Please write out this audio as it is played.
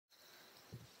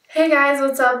Hey guys,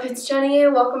 what's up? It's Jenny.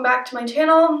 Welcome back to my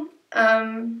channel.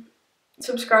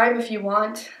 Subscribe if you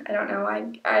want. I don't know.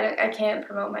 I can't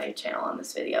promote my channel on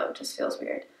this video. It just feels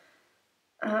weird.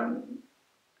 The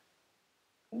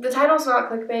title's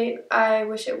not clickbait. I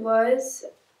wish it was.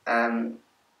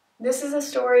 This is a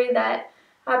story that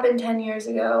happened 10 years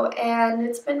ago, and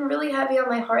it's been really heavy on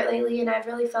my heart lately, and I've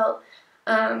really felt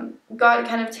God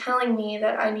kind of telling me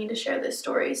that I need to share this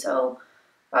story. So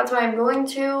that's why I'm going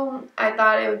to. I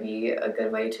thought it would be a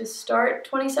good way to start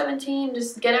 2017,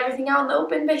 just get everything out in the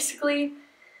open, basically.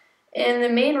 And the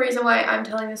main reason why I'm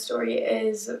telling this story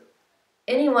is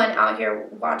anyone out here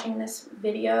watching this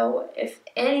video, if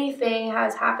anything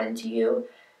has happened to you,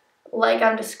 like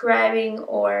I'm describing,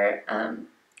 or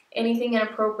anything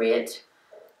inappropriate,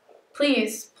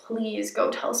 please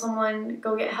go tell someone,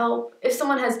 go get help. If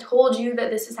someone has told you that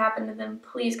this has happened to them,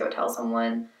 please go tell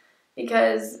someone,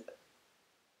 because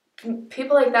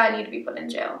people like that need to be put in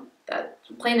jail. That's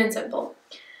plain and simple.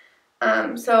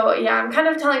 So yeah, I'm kind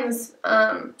of telling this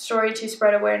story to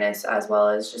spread awareness, as well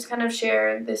as just kind of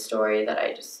share this story that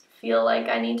I just feel like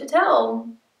I need to tell.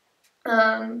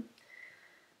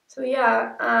 So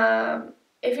yeah,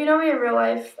 if you know me in real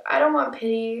life, I don't want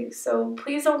pity, so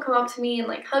please don't come up to me and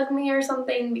like hug me or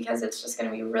something, because it's just going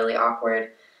to be really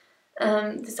awkward.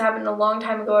 This happened a long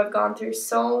time ago. I've gone through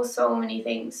so many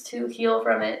things to heal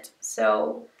from it,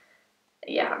 so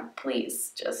yeah,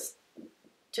 please just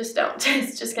don't.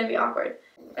 It's just gonna be awkward.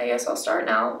 I guess I'll start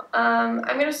now. I'm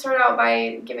gonna start out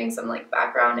by giving some like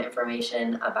background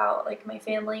information about like my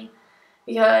family,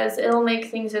 because it'll make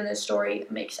things in this story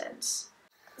make sense.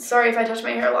 Sorry if I touch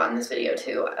my hair a lot in this video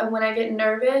too. When I get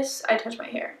nervous, I touch my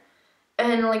hair.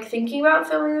 And like thinking about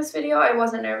filming this video, I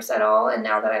wasn't nervous at all, and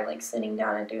now that I'm like sitting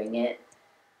down and doing it,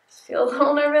 I just feel a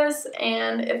little nervous.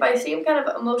 And if I seem kind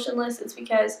of emotionless, it's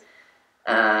because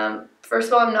first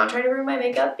of all, I'm not trying to ruin my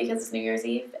makeup because it's New Year's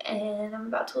Eve and I'm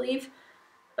about to leave,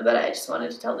 but I just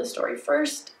wanted to tell this story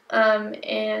first,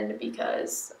 and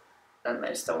because I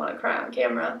just don't want to cry on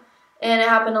camera, and it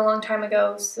happened a long time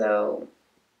ago, so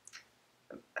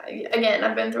again,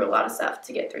 I've been through a lot of stuff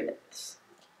to get through this.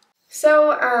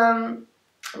 So,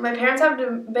 my parents have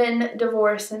been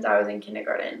divorced since I was in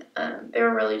kindergarten. They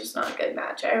were really just not a good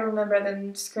match. I remember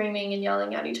them screaming and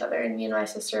yelling at each other, and me and my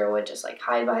sister would just like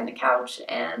hide behind the couch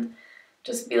and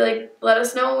just be like, let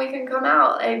us know when we can come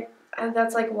out.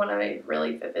 That's like one of my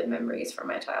really vivid memories from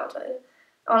my childhood.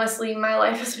 Honestly, my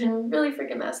life has been really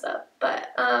freaking messed up,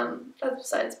 but that's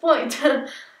besides the point.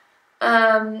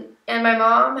 And my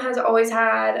mom has always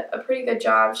had a pretty good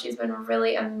job. She's been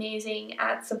really amazing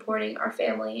at supporting our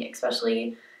family,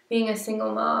 especially being a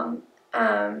single mom.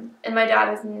 And my dad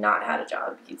has not had a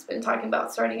job. He's been talking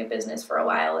about starting a business for a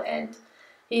while, and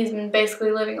he's been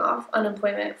basically living off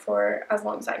unemployment for as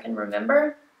long as I can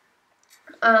remember.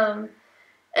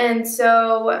 And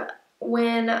so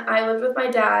when I lived with my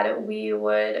dad, we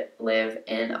would live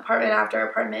in apartment after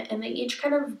apartment, and they each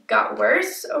kind of got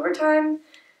worse over time.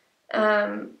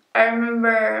 I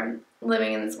remember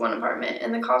living in this one apartment,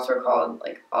 and the cops were called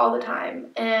like all the time,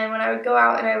 and when I would go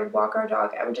out and I would walk our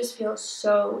dog, I would just feel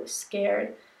so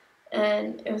scared,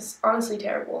 and it was honestly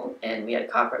terrible, and we had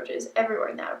cockroaches everywhere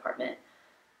in that apartment.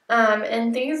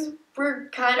 And things were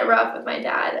kind of rough with my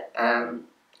dad.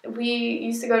 We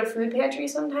used to go to food pantry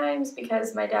sometimes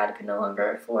because my dad could no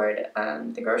longer afford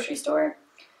the grocery store.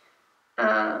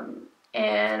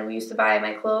 And we used to buy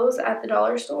my clothes at the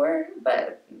dollar store,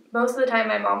 but most of the time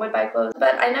my mom would buy clothes.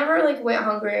 But I never like went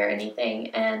hungry or anything,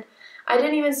 and I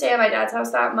didn't even stay at my dad's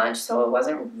house that much, so it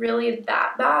wasn't really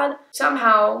that bad.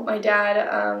 Somehow my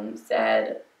dad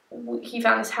said he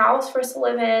found this house for us to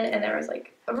live in, and there was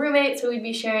like a roommate, so we'd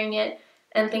be sharing it,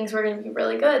 and things were gonna be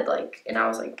really good. Like, and I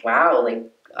was like, wow, like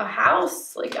a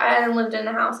house? Like, I hadn't lived in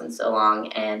a house in so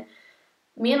long, and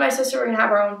me and my sister were going to have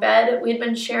our own bed. We had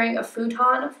been sharing a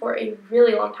futon for a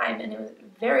really long time, and it was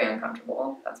very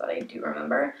uncomfortable. That's what I do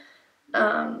remember.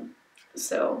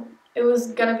 So it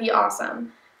was going to be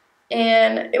awesome.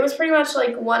 And it was pretty much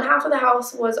like one half of the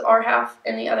house was our half,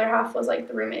 and the other half was like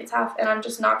the roommate's half. And I'm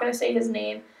just not going to say his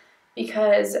name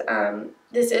because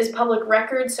this is public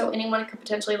record, so anyone could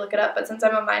potentially look it up. But since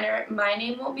I'm a minor, my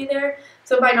name won't be there.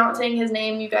 So by not saying his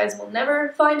name, you guys will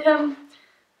never find him.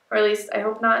 Or at least I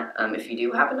hope not. If you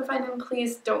do happen to find him,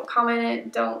 please don't comment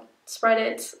it, don't spread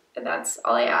it. That's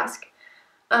all I ask.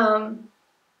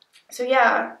 So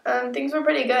yeah, things were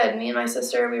pretty good. Me and my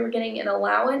sister, we were getting an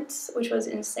allowance, which was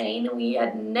insane. We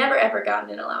had never ever gotten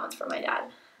an allowance from my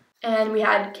dad. And we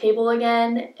had cable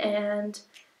again, and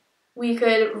we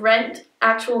could rent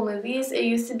actual movies. It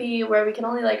used to be where we could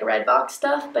only like Redbox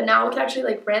stuff, but now we could actually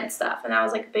like rent stuff, and that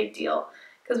was like a big deal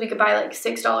because we could buy like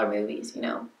 $6 movies, you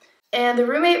know. And the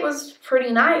roommate was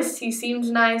pretty nice. He seemed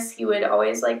nice. He would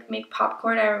always like make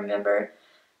popcorn. I remember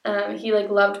he like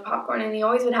loved popcorn, and he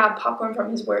always would have popcorn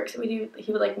from his work. So he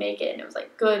would like make it, and it was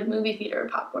like good movie theater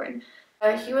popcorn.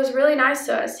 He was really nice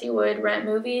to us. He would rent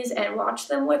movies and watch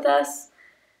them with us,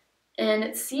 and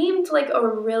it seemed like a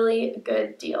really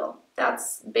good deal.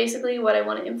 That's basically what I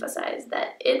want to emphasize,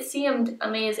 that it seemed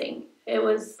amazing. It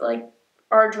was like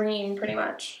our dream, pretty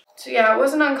much. So yeah, it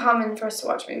wasn't uncommon for us to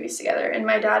watch movies together, and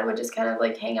my dad would just kind of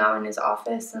like hang out in his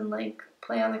office and like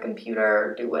play on the computer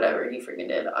or do whatever he freaking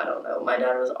did. I don't know. My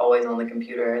dad was always on the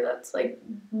computer. That's like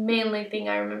mainly thing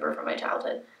I remember from my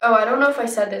childhood. Oh, I don't know if I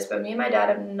said this, but me and my dad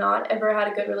have not ever had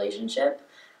a good relationship.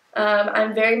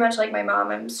 I'm very much like my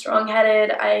mom. I'm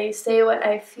strong-headed. I say what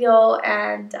I feel,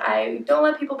 and I don't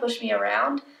let people push me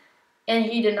around. And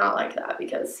he did not like that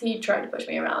because he tried to push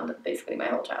me around basically my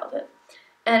whole childhood.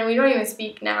 And we don't even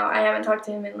speak now. I haven't talked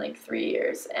to him in like 3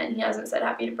 years, and he hasn't said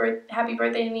happy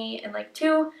birthday to me in like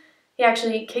 2. He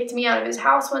actually kicked me out of his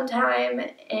house one time,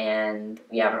 and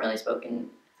we haven't really spoken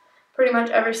pretty much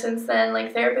ever since then.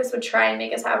 Like, therapists would try and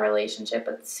make us have a relationship,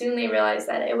 but soon they realized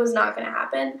that it was not going to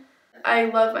happen. I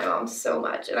love my mom so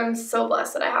much, and I'm so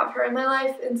blessed that I have her in my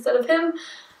life instead of him.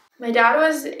 My dad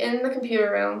was in the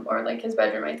computer room, or like his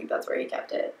bedroom. I think that's where he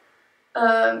kept it.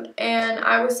 And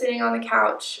I was sitting on the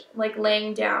couch, like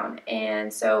laying down,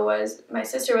 and so was my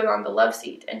sister was on the love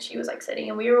seat, and she was like sitting,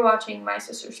 and we were watching My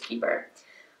Sister's Keeper.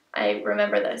 I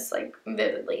remember this like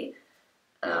vividly.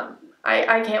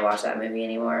 I can't watch that movie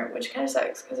anymore, which kind of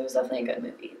sucks because it was definitely a good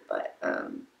movie. But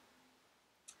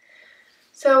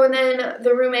so, and then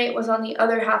the roommate was on the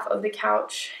other half of the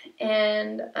couch,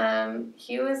 and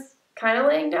he was kind of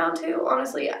laying down too.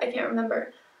 Honestly, I can't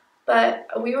remember. But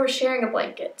we were sharing a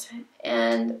blanket,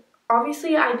 and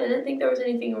obviously I didn't think there was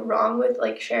anything wrong with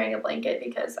like sharing a blanket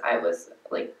because I was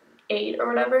like 8 or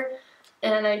whatever,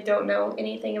 and I don't know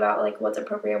anything about like what's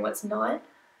appropriate and what's not.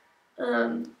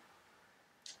 And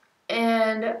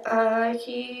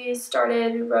he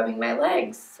started rubbing my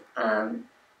legs, and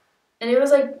it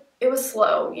was like, it was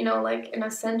slow, you know, like in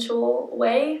a sensual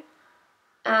way,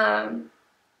 and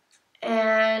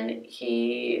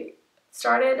he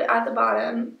started at the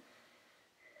bottom.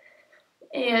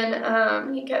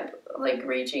 And he kept like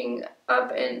reaching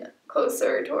up and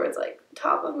closer towards like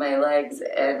top of my legs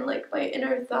and like my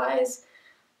inner thighs,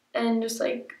 and just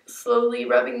like slowly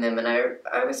rubbing them. And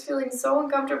I was feeling so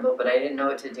uncomfortable, but I didn't know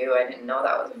what to do. I didn't know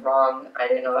that was wrong. I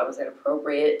didn't know that was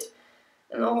inappropriate.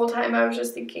 And the whole time I was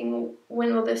just thinking,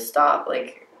 when will this stop?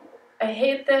 Like, I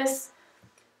hate this.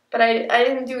 But I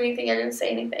didn't do anything. I didn't say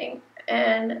anything.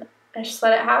 And I just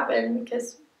let it happen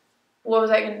because what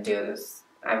was I going to do?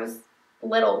 I was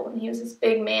little, and he was this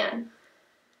big man.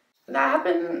 That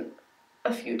happened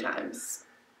a few times.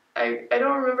 I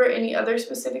don't remember any other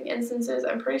specific instances.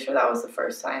 I'm pretty sure that was the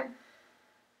first time.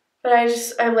 But I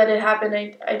let it happen.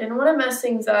 I didn't want to mess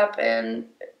things up, and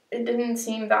it didn't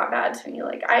seem that bad to me.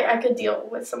 Like, I could deal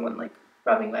with someone like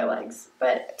rubbing my legs.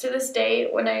 But to this day,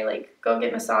 when I like go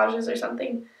get massages or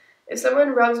something, if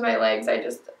someone rubs my legs,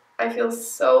 I feel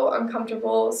so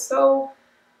uncomfortable, so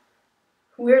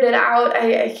weirded out.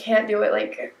 I can't do it.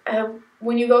 Like,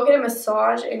 when you go get a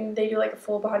massage and they do like a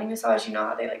full body massage, you know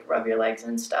how they like rub your legs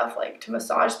and stuff, like to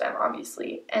massage them,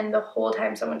 obviously. And the whole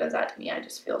time someone does that to me, I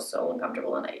just feel so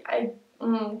uncomfortable, and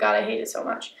God, I hate it so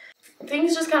much.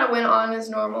 Things just kind of went on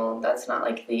as normal. That's not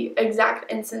like the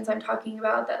exact instance I'm talking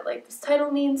about that like this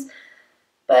title means,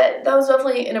 but that was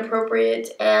definitely inappropriate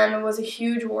and was a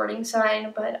huge warning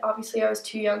sign, but obviously I was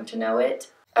too young to know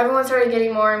it. Everyone started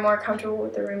getting more and more comfortable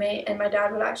with the roommate, and my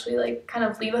dad would actually like kind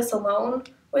of leave us alone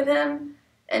with him,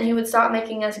 and he would stop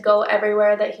making us go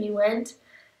everywhere that he went.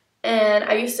 And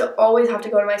I used to always have to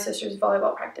go to my sister's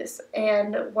volleyball practice,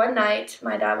 and one night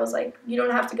my dad was like, "You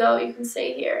don't have to go, you can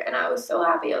stay here." And I was so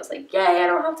happy. I was like, "Yay, I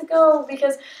don't have to go,"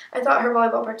 because I thought her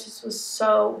volleyball practice was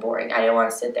so boring. I didn't want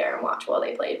to sit there and watch while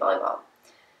they played volleyball.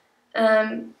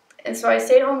 And so I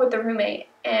stayed home with the roommate,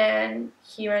 and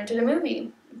he rented a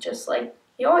movie, just like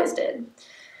he always did.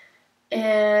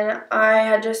 And I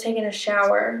had just taken a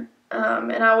shower,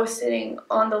 and I was sitting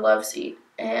on the love seat,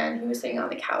 and he was sitting on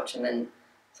the couch. And then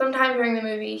sometime during the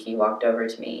movie, he walked over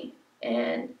to me,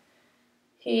 and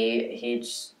he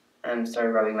just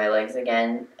started rubbing my legs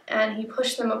again, and he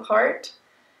pushed them apart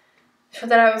so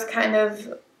that I was kind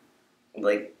of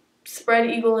like spread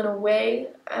eagle in a way.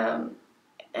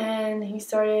 And he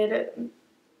started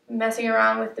messing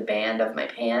around with the band of my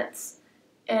pants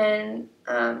and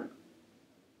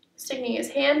sticking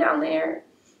his hand down there.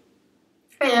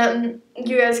 And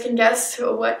you guys can guess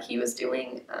what he was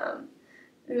doing.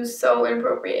 It was so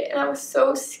inappropriate, and I was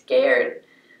so scared.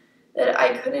 that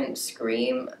I couldn't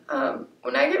scream.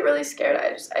 When I get really scared,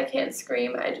 I can't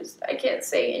scream. I can't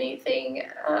say anything.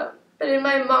 But in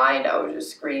my mind, I was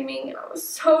just screaming, and I was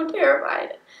so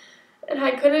terrified. And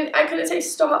I couldn't say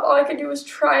stop. All I could do was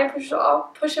try and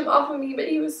push him off of me, but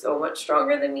he was so much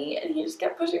stronger than me, and he just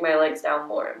kept pushing my legs down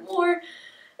more and more.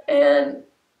 And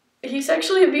he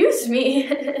sexually abused me.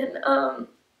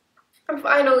 And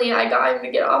finally, I got him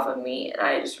to get off of me, and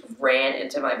I just ran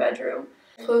into my bedroom,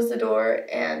 closed the door,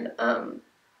 and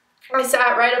I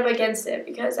sat right up against it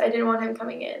because I didn't want him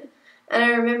coming in. And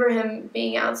I remember him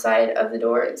being outside of the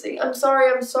door and saying, I'm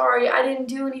sorry, I didn't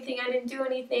do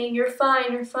anything, you're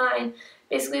fine.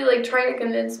 Basically, like, trying to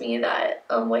convince me that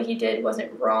what he did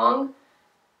wasn't wrong.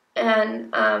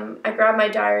 And I grabbed my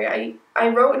diary. I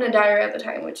wrote in a diary at the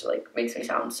time, which, like, makes me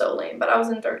sound so lame, but I was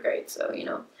in 3rd grade, so, you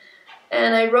know.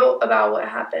 And I wrote about what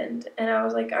happened, and I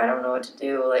was like, I don't know what to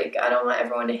do, like, I don't want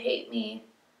everyone to hate me.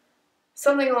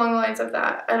 Something along the lines of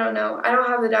that. I don't know. I don't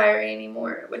have the diary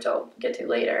anymore, which I'll get to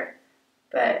later.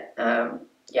 But,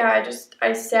 yeah,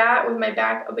 I sat with my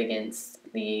back up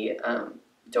against the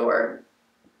door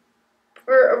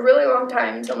for a really long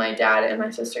time until my dad and my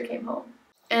sister came home.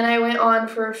 And I went on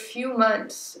for a few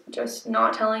months just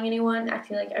not telling anyone,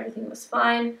 acting like everything was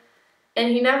fine. And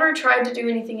he never tried to do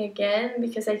anything again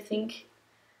because I think,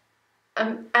 I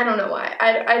don't know why.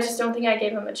 I just don't think I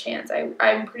gave him a chance.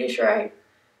 I'm pretty sure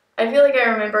I feel like I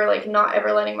remember, like, not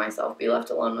ever letting myself be left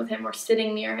alone with him or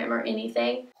sitting near him or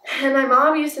anything. And my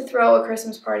mom used to throw a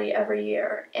Christmas party every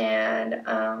year,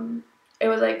 and it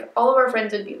was like all of our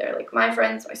friends would be there, like my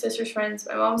friends, my sister's friends,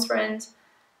 my mom's friends.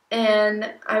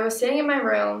 And I was sitting in my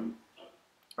room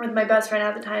with my best friend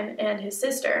at the time and his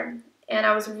sister, and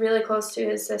I was really close to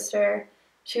his sister.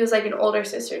 She was like an older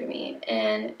sister to me,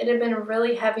 and it had been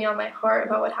really heavy on my heart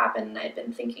about what happened, and I had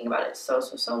been thinking about it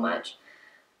so much.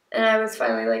 And I was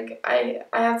finally like, I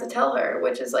have to tell her,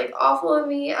 which is, like, awful of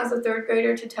me as a 3rd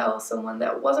grader to tell someone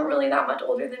that wasn't really that much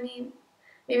older than me,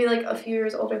 maybe like a few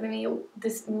years older than me,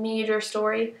 this major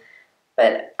story.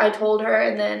 But I told her,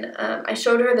 and then I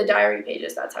showed her the diary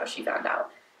pages. That's how she found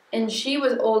out. And she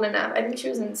was old enough, I think she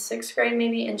was in 6th grade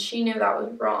maybe, and she knew that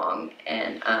was wrong.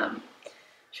 And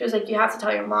she was like, you have to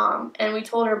tell your mom. And we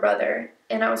told her brother.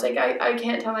 And I was like, I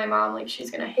can't tell my mom, like, she's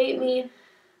going to hate me.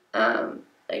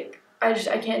 Like, I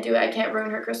can't do it. I can't ruin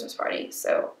her Christmas party.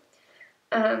 So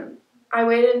I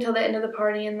waited until the end of the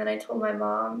party, and then I told my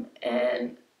mom,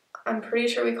 and I'm pretty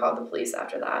sure we called the police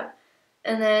after that.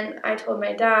 And then I told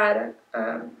my dad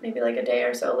maybe like a day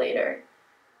or so later,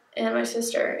 and my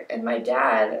sister. And my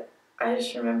dad, I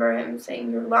just remember him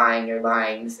saying, you're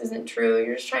lying, this isn't true,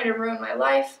 you're just trying to ruin my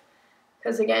life.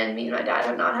 Because, again, me and my dad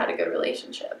have not had a good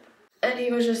relationship. And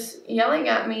he was just yelling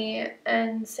at me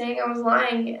and saying I was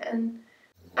lying, and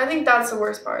I think that's the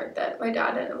worst part, that my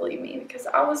dad didn't believe me, because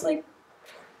I was like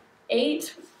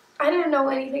 8. I didn't know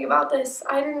anything about this.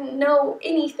 I didn't know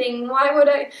anything. Why would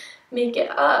I make it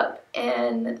up?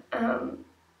 And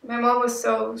my mom was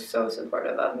so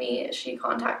supportive of me. She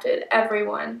contacted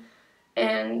everyone,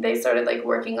 and they started, like,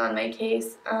 working on my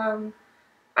case.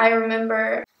 I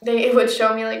remember they would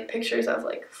show me, like, pictures of,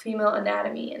 like, female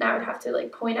anatomy, and I would have to,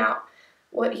 like, point out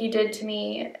what he did to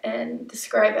me and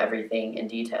describe everything in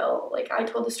detail. Like, I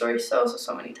told the story so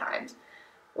many times,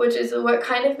 which is what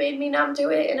kind of made me numb to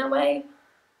it in a way.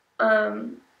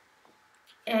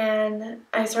 And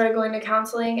I started going to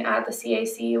counseling at the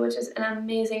CAC, which is an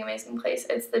amazing place.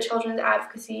 It's the Children's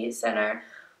Advocacy Center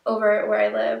over where I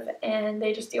live, and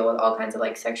they just deal with all kinds of,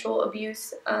 like, sexual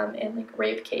abuse and, like,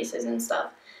 rape cases and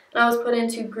stuff. And I was put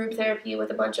into group therapy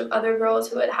with a bunch of other girls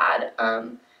who had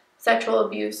sexual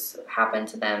abuse happen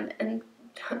to them, and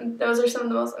those are some of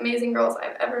the most amazing girls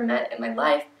I've ever met in my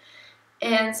life.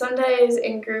 And some days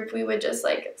in group we would just,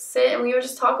 like, sit and we would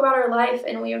just talk about our life,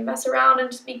 and we would mess around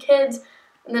and just be kids.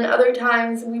 And then other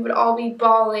times we would all be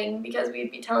bawling because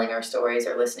we'd be telling our stories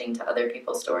or listening to other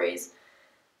people's stories.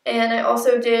 And I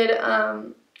also did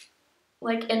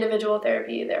like, individual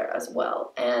therapy there as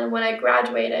well. And when I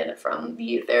graduated from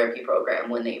the therapy program,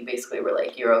 when they basically were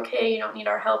like, you're okay, you don't need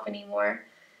our help anymore,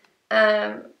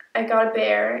 I got a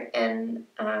bear, and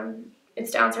it's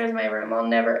downstairs in my room. I'll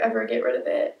never ever get rid of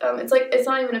it. It's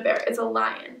not even a bear, it's a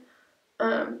lion.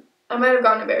 I might have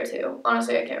gotten a bear too.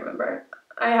 Honestly, I can't remember.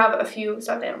 I have a few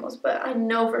stuffed animals, but I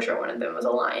know for sure one of them was a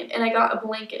lion. And I got a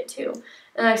blanket too.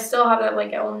 And I still have that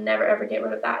blanket. I will never ever get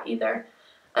rid of that either.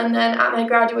 And then at my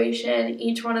graduation,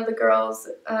 each one of the girls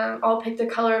all picked a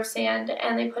color of sand,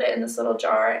 and they put it in this little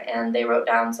jar, and they wrote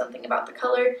down something about the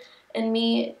color and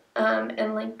me,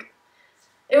 and, like,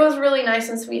 it was really nice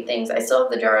and sweet things. I still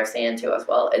have the jar of sand too as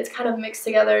well. It's kind of mixed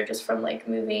together just from like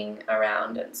moving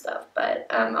around and stuff, but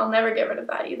I'll never get rid of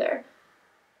that either.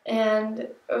 And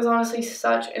it was honestly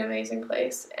such an amazing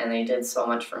place, and they did so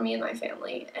much for me and my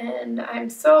family, and I'm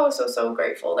so, so, so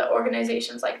grateful that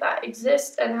organizations like that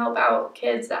exist and help out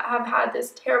kids that have had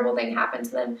this terrible thing happen to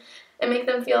them and make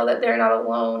them feel that they're not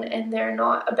alone and they're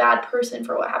not a bad person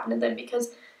for what happened to them,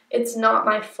 because it's not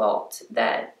my fault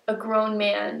that a grown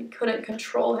man couldn't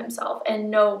control himself and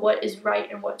know what is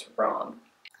right and what's wrong.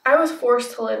 I was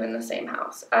forced to live in the same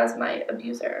house as my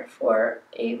abuser for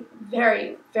a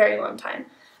very, very long time.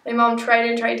 My mom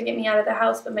tried to get me out of the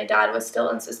house, but my dad was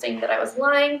still insisting that I was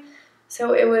lying,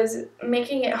 so it was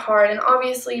making it hard, and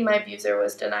obviously my abuser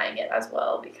was denying it as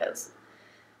well, because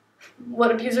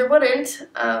what abuser wouldn't?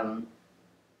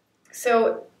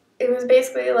 So it was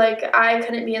basically like I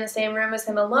couldn't be in the same room as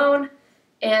him alone,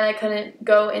 and I couldn't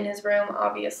go in his room,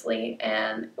 obviously,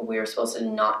 and we were supposed to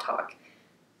not talk.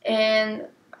 And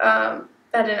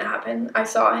that didn't happen. I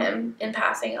saw him in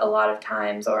passing a lot of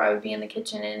times, or I would be in the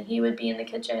kitchen and he would be in the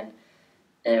kitchen,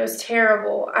 and it was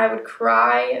terrible. I would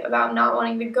cry about not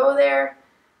wanting to go there,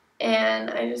 and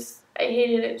I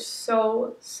hated it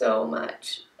so, so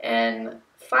much. And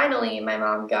finally, my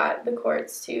mom got the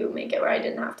courts to make it where I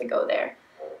didn't have to go there,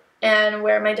 and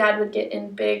where my dad would get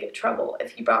in big trouble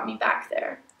if he brought me back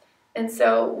there. And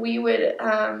so we would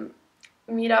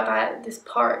meet up at this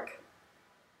park,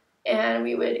 and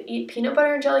we would eat peanut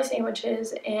butter and jelly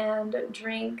sandwiches and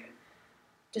drink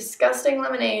disgusting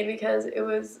lemonade because it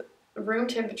was room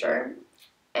temperature.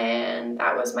 And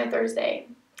that was my Thursday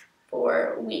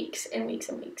for weeks and weeks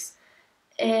and weeks.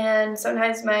 And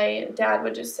sometimes my dad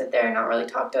would just sit there and not really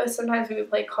talk to us. Sometimes we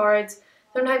would play cards.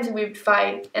 Sometimes we would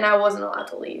fight, and I wasn't allowed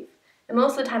to leave. And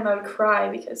most of the time I would cry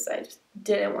because I just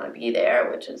didn't want to be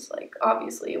there, which is like,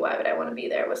 obviously, why would I want to be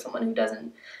there with someone who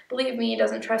doesn't believe me,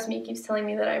 doesn't trust me, keeps telling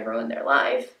me that I've ruined their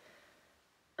life.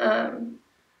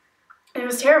 It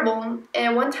was terrible.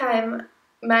 And one time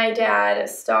my dad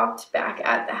stopped back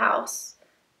at the house,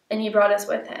 and he brought us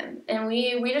with him. And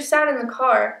we just sat in the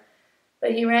car,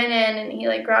 but he ran in and he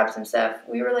like grabbed some stuff.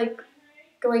 We were like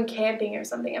going camping or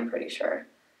something, I'm pretty sure.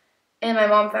 And my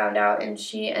mom found out, and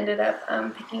she ended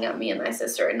up picking up me and my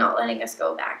sister and not letting us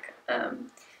go back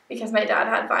because my dad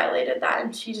had violated that,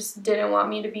 and she just didn't want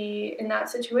me to be in that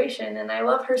situation. And I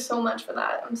love her so much for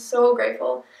that. I'm so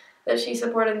grateful that she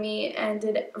supported me and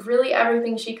did really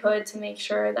everything she could to make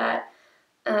sure that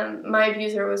my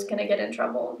abuser was going to get in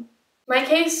trouble. My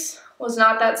case was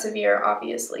not that severe,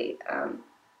 obviously.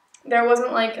 There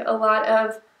wasn't like a lot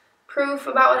of proof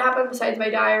about what happened besides my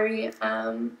diary.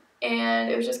 And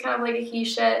it was just kind of like a he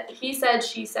said,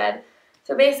 she said.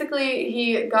 So basically,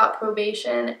 he got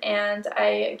probation, and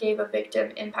I gave a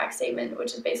victim impact statement,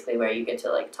 which is basically where you get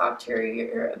to like talk to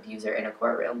your abuser in a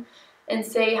courtroom and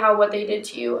say how what they did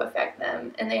to you affect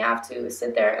them, and they have to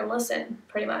sit there and listen,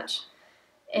 pretty much.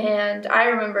 And I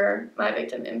remember my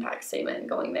victim impact statement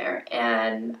going there,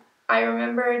 and I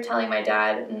remember telling my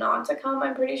dad not to come.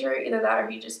 I'm pretty sure either that or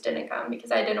he just didn't come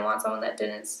because I didn't want someone that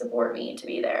didn't support me to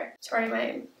be there. Sorry,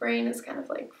 my brain is kind of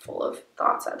like full of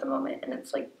thoughts at the moment, and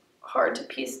it's like hard to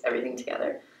piece everything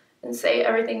together and say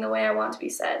everything the way I want to be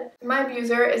said. My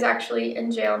abuser is actually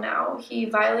in jail now. He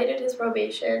violated his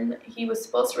probation. He was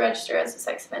supposed to register as a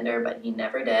sex offender, but he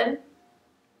never did.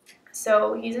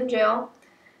 So he's in jail.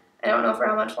 I don't know for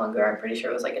how much longer. I'm pretty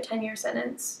sure it was like a 10-year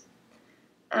sentence.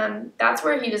 That's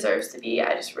where he deserves to be.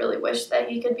 I just really wish that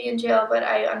he could be in jail, but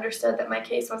I understood that my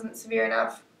case wasn't severe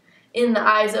enough in the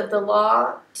eyes of the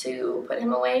law to put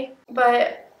him away.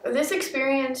 But this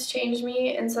experience changed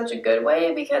me in such a good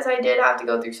way because I did have to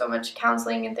go through so much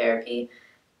counseling and therapy,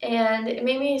 and it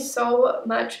made me so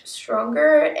much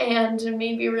stronger and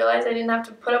made me realize I didn't have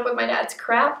to put up with my dad's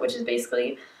crap, which is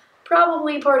basically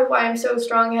probably part of why I'm so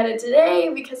strong-headed today,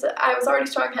 because I was already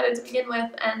strong-headed to begin with,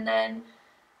 and then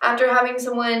after having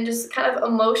someone just kind of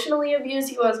emotionally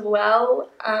abuse you as well,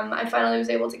 I finally was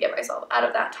able to get myself out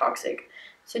of that toxic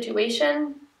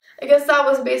situation. I guess that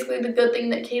was basically the good thing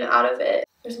that came out of it.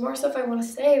 There's more stuff I want to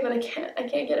say, but I can't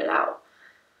get it out.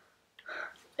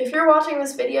 If you're watching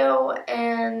this video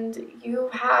and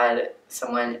you've had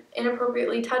someone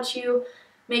inappropriately touch you,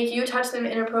 make you touch them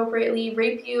inappropriately,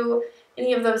 rape you,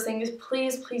 any of those things,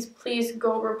 please, please, please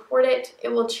go report it. It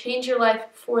will change your life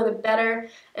for the better,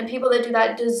 and people that do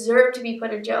that deserve to be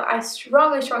put in jail. I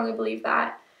strongly, strongly believe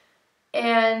that.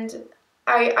 And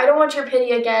I don't want your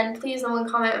pity again. Please, no one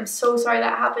comment, I'm so sorry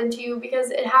that happened to you,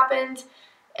 because it happened,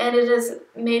 and it has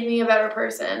made me a better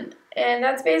person. And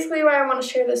that's basically why I want to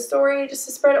share this story, just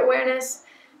to spread awareness,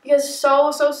 because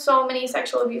so many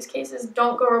sexual abuse cases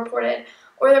don't go reported,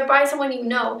 or they're by someone you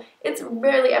know. It's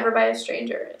rarely ever by a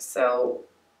stranger. So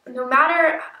no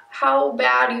matter how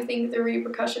bad you think the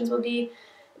repercussions will be,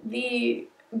 the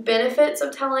benefits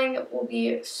of telling will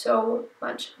be so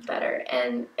much better.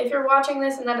 And if you're watching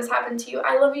this and that has happened to you,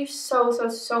 I love you so, so,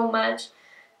 so much.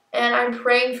 And I'm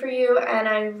praying for you, and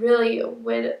I really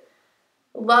would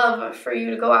love for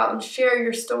you to go out and share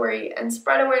your story and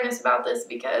spread awareness about this,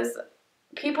 because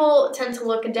people tend to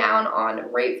look down on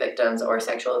rape victims or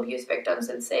sexual abuse victims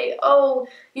and say, oh,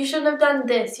 you shouldn't have done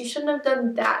this, you shouldn't have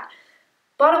done that.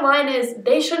 Bottom line is,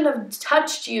 they shouldn't have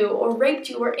touched you or raped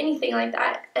you or anything like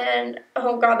that. And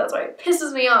oh god, that's why it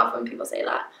pisses me off when people say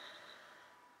that.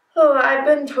 Oh, I've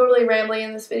been totally rambling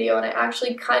in this video, and I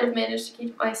actually kind of managed to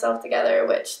keep myself together,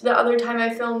 which the other time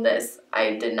I filmed this,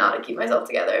 I did not keep myself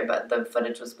together, but the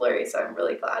footage was blurry, so I'm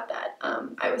really glad that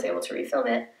I was able to refilm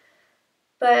it.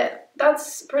 But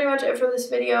that's pretty much it for this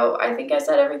video. I think I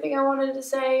said everything I wanted to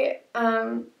say.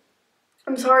 I'm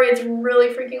sorry it's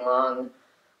really freaking long.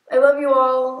 I love you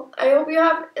all. I hope you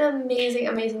have an amazing,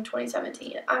 amazing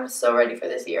 2017. I'm so ready for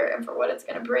this year and for what it's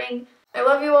going to bring. I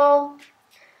love you all.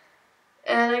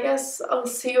 And I guess I'll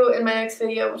see you in my next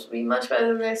video, which will be much better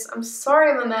than this. I'm sorry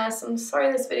I'm a mess. I'm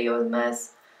sorry this video was a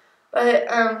mess. But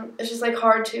it's just like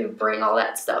hard to bring all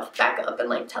that stuff back up and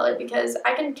like tell it, because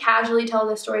I can casually tell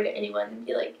this story to anyone and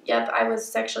be like, yep, I was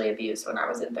sexually abused when I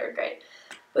was in 3rd grade.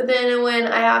 But then when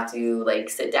I have to like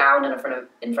sit down in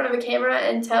front of a camera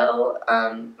and tell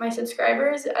my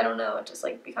subscribers, I don't know, it just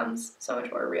like becomes so much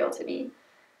more real to me.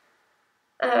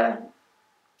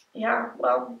 Yeah,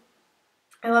 well,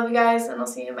 I love you guys, and I'll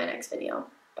see you in my next video.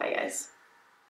 Bye, guys.